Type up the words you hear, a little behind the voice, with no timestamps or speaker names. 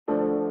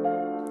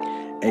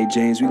Hey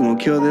James, we gonna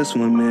kill this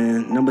one,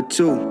 man. Number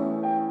two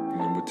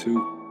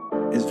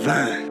is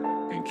Vine.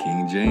 And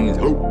King James.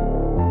 Ho!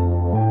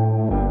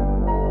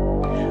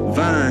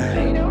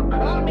 Vine.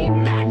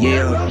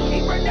 Yeah.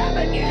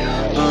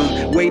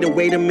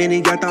 Wait a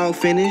minute, got the all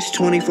finished.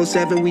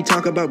 24/7, we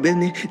talk about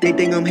business. They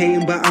think I'm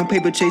hating, but I'm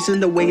paper chasing.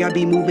 The way I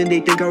be moving, they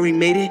think I already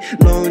made it.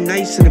 Long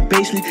nights in the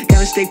basement,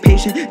 gotta stay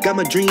patient. Got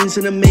my dreams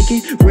in the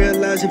making.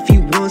 Realize if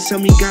you want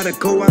something, you gotta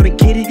go out and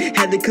get it.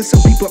 Had to cut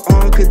some people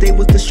off, cause they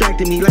was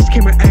distracting me. Lights,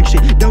 camera, action.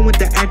 Done with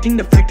the acting,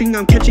 the facting.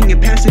 I'm catching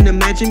and passing.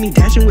 Imagine me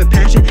dashing with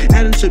passion.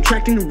 Adding,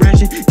 subtracting the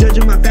ration.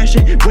 Judging my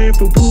fashion. Wearing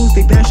for rules,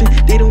 they bashing.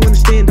 They don't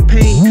understand the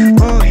pain.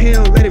 All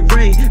hell, let it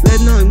rain.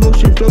 Letting all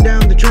emotion flow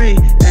down the drain.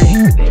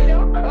 Ay.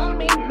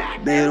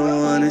 They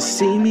don't wanna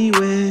see me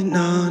win,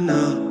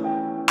 no.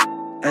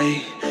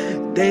 Ay,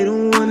 they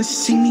don't wanna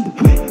see me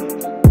win.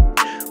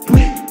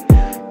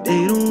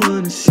 They don't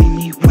wanna see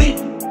me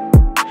win.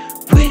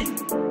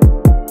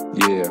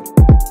 Yeah.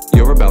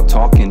 You're about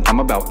talking, I'm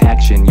about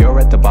action. You're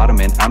at the bottom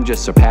and I'm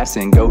just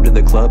surpassing. Go to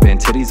the club and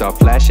titties are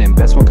flashing.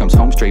 Best one comes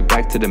home straight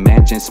back to the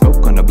mansion.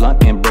 Smoke on the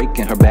blunt and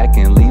breaking her back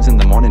and leaves in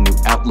the morning. New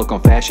outlook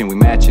on fashion, we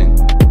matching.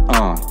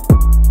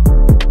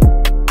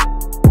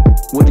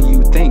 What do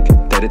you think?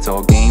 That it's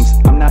all games?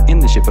 I'm not in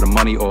this shit for the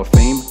money or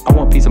fame. I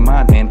want peace of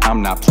mind and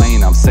I'm not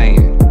playing, I'm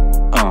saying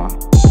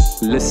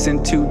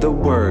listen to the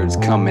words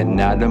coming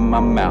out of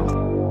my mouth.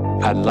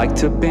 I'd like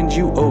to bend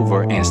you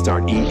over and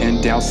start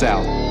eating down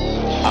south.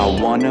 I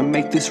wanna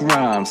make this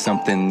rhyme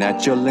something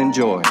that you'll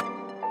enjoy.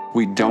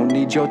 We don't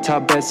need your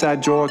top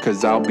bedside drawer,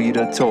 cause I'll be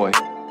the toy.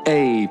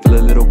 Ayy, feel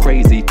a little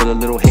crazy, feel a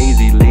little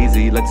hazy,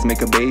 lazy. Let's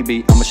make a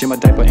baby. I'ma share my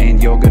diaper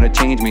and you're gonna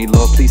change me.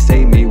 Lord, please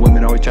save me.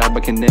 Women always try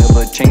but can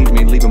never change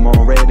me. Leave them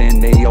all red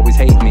and they always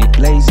hate me.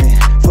 Blazing,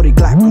 40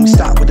 Glock when we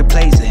stop with the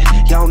blazing.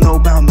 Y'all know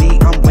about me,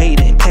 I'm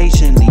waiting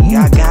patiently.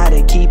 I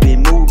gotta keep it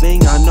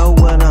moving. I know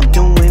what I'm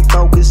doing,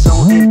 focus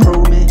on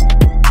improvement.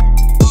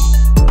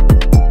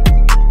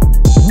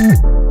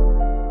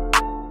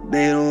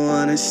 They don't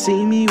wanna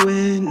see me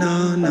win, no.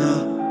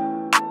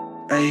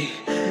 Ay,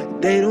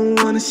 they don't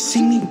wanna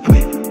see me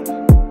win.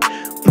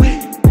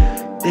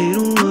 They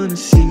don't wanna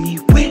see me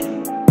win.